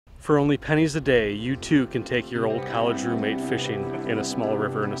For only pennies a day, you too can take your old college roommate fishing in a small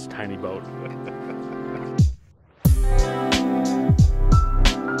river in a tiny boat.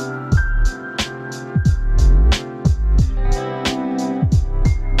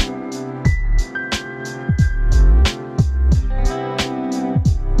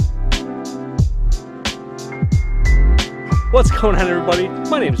 What's going on, everybody?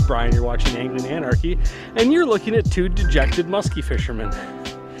 My name is Brian, you're watching Angling Anarchy, and you're looking at two dejected musky fishermen.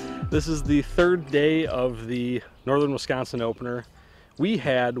 This is the third day of the Northern Wisconsin opener. We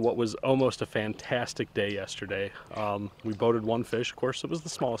had what was almost a fantastic day yesterday. We boated one fish, of course it was the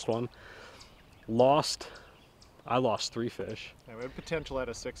smallest one. I lost 3 fish. Yeah, we had potential at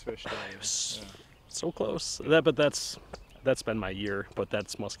a 6-fish day. So close. But that's been my year, but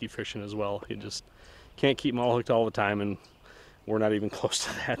that's musky fishing as well. You just can't keep them all hooked all the time, and we're not even close to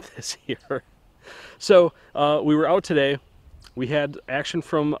that this year. So we were out today. We had action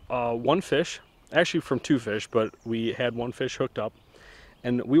from one fish, actually from 2 fish, but we had 1 fish hooked up,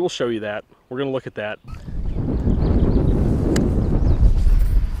 and we will show you that. We're going to look at that.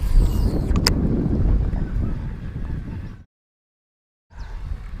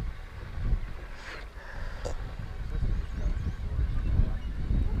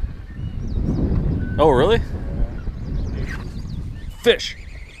 Oh, really? Fish.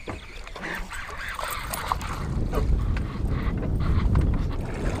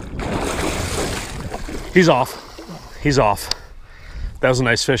 He's off. He's off. That was a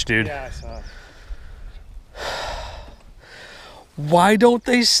nice fish, dude. Yeah, I saw it. Why don't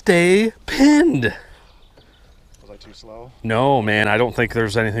they stay pinned? Was I too slow? No, man, I don't think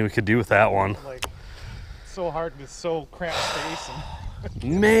there's anything we could do with that one. Like, so hard with so cramped space.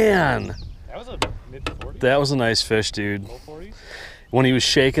 And Man. that was a mid-40s? That was a nice fish, dude. Low 40s? When he was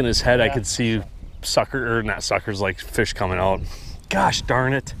shaking his head, Yeah. I could see like fish coming out. Gosh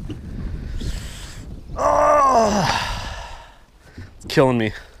darn it. Oh, it's killing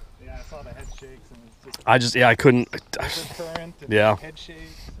me. Yeah, I saw the head shakes and it's just I couldn't. current and Yeah. head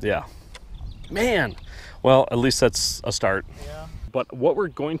shakes. Yeah. Man. Well, at least that's a start. Yeah. But what we're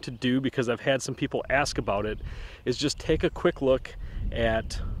going to do, because I've had some people ask about it, is just take a quick look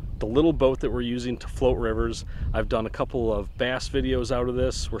at the little boat that we're using to float rivers. I've done a couple of bass videos out of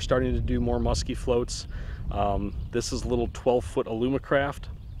this. We're starting to do more musky floats. This is a little 12-foot Alumacraft.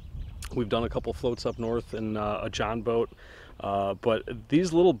 We've done a couple floats up north in a John boat. But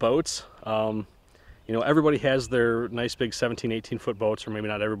these little boats, you know, everybody has their nice big 17, 18-foot boats, or maybe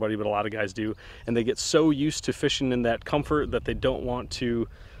not everybody, but a lot of guys do. And they get so used to fishing in that comfort that they don't want to,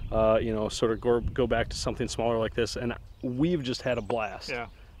 you know, sort of go back to something smaller like this. And we've just had a blast. Yeah.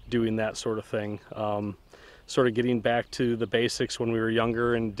 Doing that sort of thing, sort of getting back to the basics when we were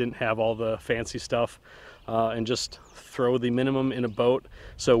younger and didn't have all the fancy stuff, and just throw the minimum in a boat.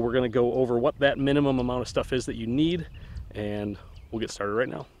 So we're going to go over what that minimum amount of stuff is that you need, and we'll get started right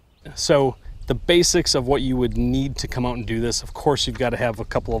now. So the basics of what you would need to come out and do this: of course you've got to have a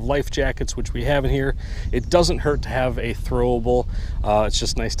couple of life jackets, which we have in here. It doesn't hurt to have a throwable. It's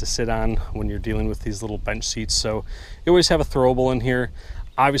just nice to sit on when you're dealing with these little bench seats, so you always have a throwable in here.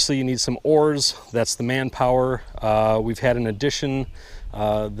 Obviously you need some oars. That's the manpower. We've had an addition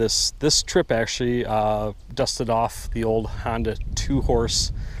this trip, actually dusted off the old Honda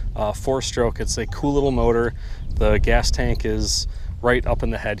 2-horse 4-stroke. It's a cool little motor. The gas tank is right up in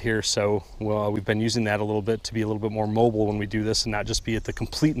the head here, so we've been using that a little bit to be a little bit more mobile when we do this and not just be at the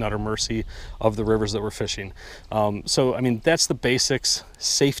complete and utter mercy of the rivers that we're fishing. So I mean, that's the basics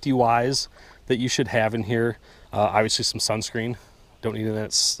safety wise that you should have in here. Obviously some sunscreen. Don't need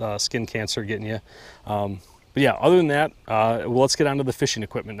that skin cancer getting you. But yeah, other than that, well, let's get on to the fishing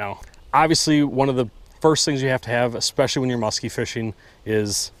equipment now. Obviously, one of the first things you have to have, especially when you're musky fishing,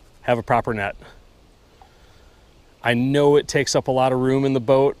 is have a proper net. I know it takes up a lot of room in the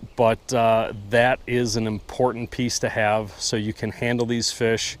boat, but that is an important piece to have so you can handle these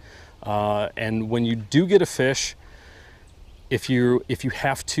fish. And when you do get a fish, if you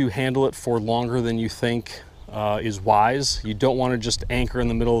have to handle it for longer than you think is wise, you don't want to just anchor in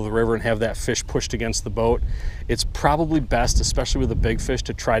the middle of the river and have that fish pushed against the boat. It's probably best, especially with a big fish,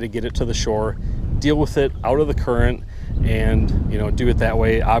 to try to get it to the shore, deal with it out of the current, and you know, do it that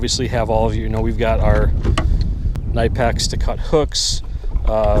way. Obviously have all of you know, we've got our night packs to cut hooks,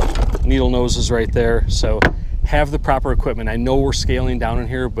 needle noses right there, so have the proper equipment. I know we're scaling down in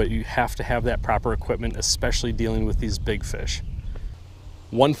here, but you have to have that proper equipment, especially dealing with these big fish.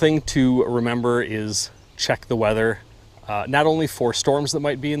 One thing to remember is check the weather, not only for storms that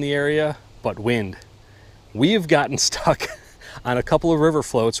might be in the area, but wind. We have gotten stuck on a couple of river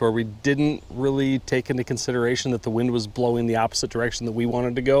floats where we didn't really take into consideration that the wind was blowing the opposite direction that we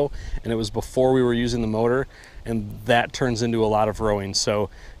wanted to go, and it was before we were using the motor, and that turns into a lot of rowing. So,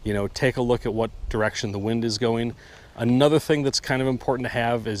 you know, take a look at what direction the wind is going. Another thing that's kind of important to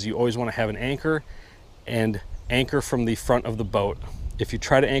have is you always want to have an anchor, and anchor from the front of the boat. If you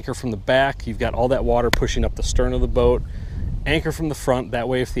try to anchor from the back, you've got all that water pushing up the stern of the boat. Anchor from the front, that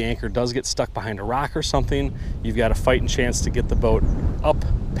way if the anchor does get stuck behind a rock or something, you've got a fighting chance to get the boat up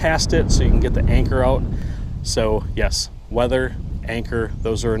past it so you can get the anchor out. So yes, weather, anchor,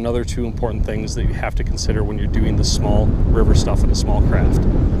 those are another two important things that you have to consider when you're doing the small river stuff in a small craft.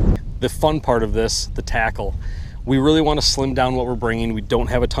 The fun part of this, the tackle. We really want to slim down what we're bringing. We don't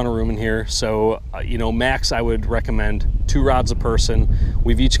have a ton of room in here. So, you know, max I would recommend 2 rods a person.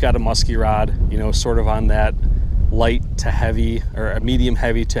 We've each got a Musky rod, you know, sort of on that light to heavy, or medium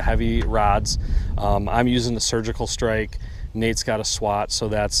heavy to heavy rods. I'm using the Surgical Strike. Nate's got a SWAT, so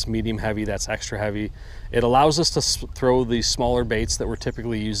that's medium heavy, that's extra heavy. It allows us to throw the smaller baits that we're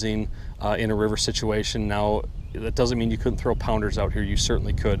typically using in a river situation. Now, that doesn't mean you couldn't throw pounders out here. You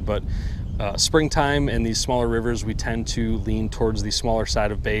certainly could, but springtime and these smaller rivers, we tend to lean towards the smaller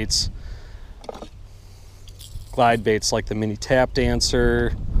side of baits. Glide baits like the mini tap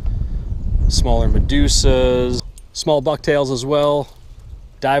dancer, smaller medusas, small bucktails as well,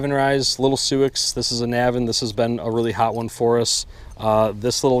 dive and rise, little suics. This is a Navin. This has been a really hot one for us.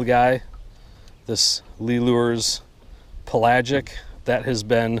 This little guy, this Lee Lures pelagic, that has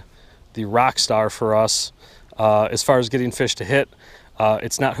been the rock star for us as far as getting fish to hit.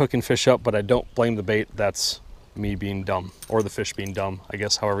 It's not hooking fish up, but I don't blame the bait. That's me being dumb, or the fish being dumb, I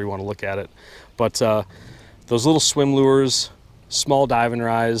guess, however you want to look at it. But those little swim lures, small dive and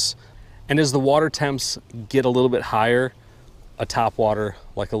rise, and as the water temps get a little bit higher, a top water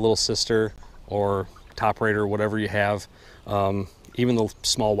like a Little Sister or Top Raider, whatever you have, even the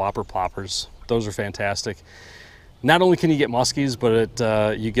small whopper ploppers, those are fantastic. Not only can you get muskies,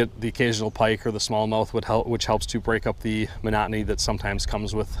 but you get the occasional pike or the smallmouth, which helps to break up the monotony that sometimes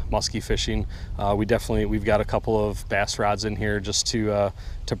comes with musky fishing. We've got a couple of bass rods in here just to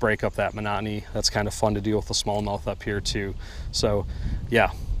break up that monotony. That's kind of fun to deal with the smallmouth up here too. So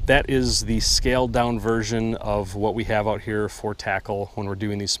yeah, that is the scaled down version of what we have out here for tackle when we're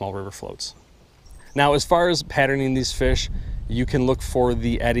doing these small river floats. Now, as far as patterning these fish, you can look for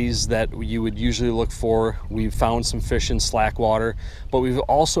the eddies that you would usually look for. We've found some fish in slack water, but we've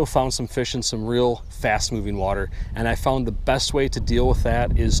also found some fish in some real fast moving water. And I found the best way to deal with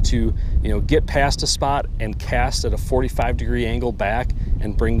that is to, you know, get past a spot and cast at a 45-degree angle back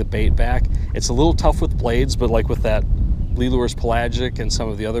and bring the bait back. It's a little tough with blades, but like with that Lee Lures pelagic and some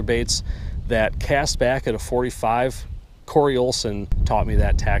of the other baits, that cast back at a 45, Corey Olson taught me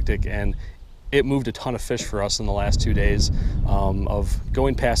that tactic, and it moved a ton of fish for us in the last 2 days of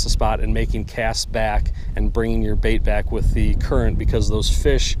going past the spot and making casts back and bringing your bait back with the current, because those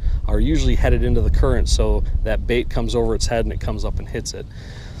fish are usually headed into the current, so that bait comes over its head and it comes up and hits it.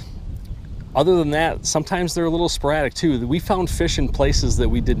 Other than that, sometimes they're a little sporadic too. We found fish in places that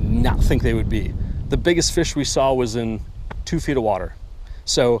we did not think they would be. The biggest fish we saw was in 2 feet of water.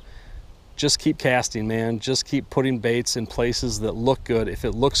 So just keep casting, man. Just keep putting baits in places that look good. If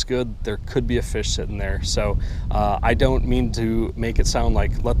it looks good, there could be a fish sitting there. So I don't mean to make it sound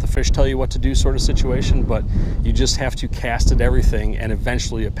like let the fish tell you what to do sort of situation, but you just have to cast at everything and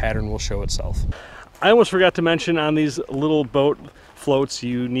eventually a pattern will show itself. I almost forgot to mention, on these little boat floats,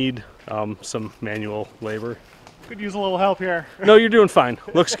 you need some manual labor. Could use a little help here. No, you're doing fine.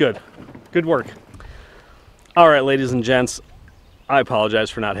 Looks good. Good work. All right, ladies and gents, I apologize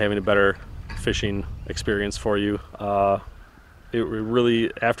for not having a better fishing experience for you. It really,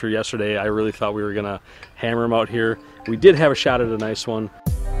 after yesterday, I really thought we were gonna hammer them out here. We did have a shot at a nice one.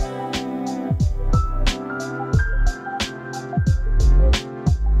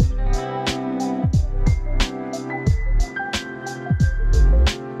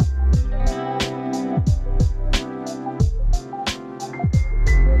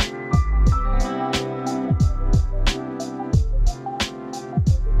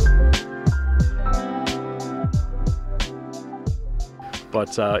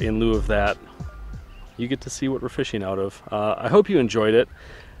 But in lieu of that, you get to see what we're fishing out of. I hope you enjoyed it.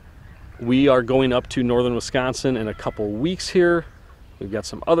 We are going up to northern Wisconsin in a couple weeks here. We've got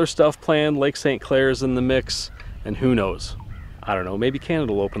some other stuff planned. Lake St. Clair's in the mix, and who knows? I don't know, maybe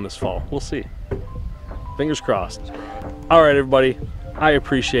Canada will open this fall. We'll see. Fingers crossed. All right, everybody, I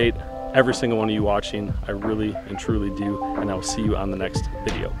appreciate every single one of you watching. I really and truly do, and I will see you on the next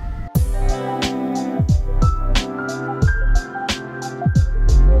video.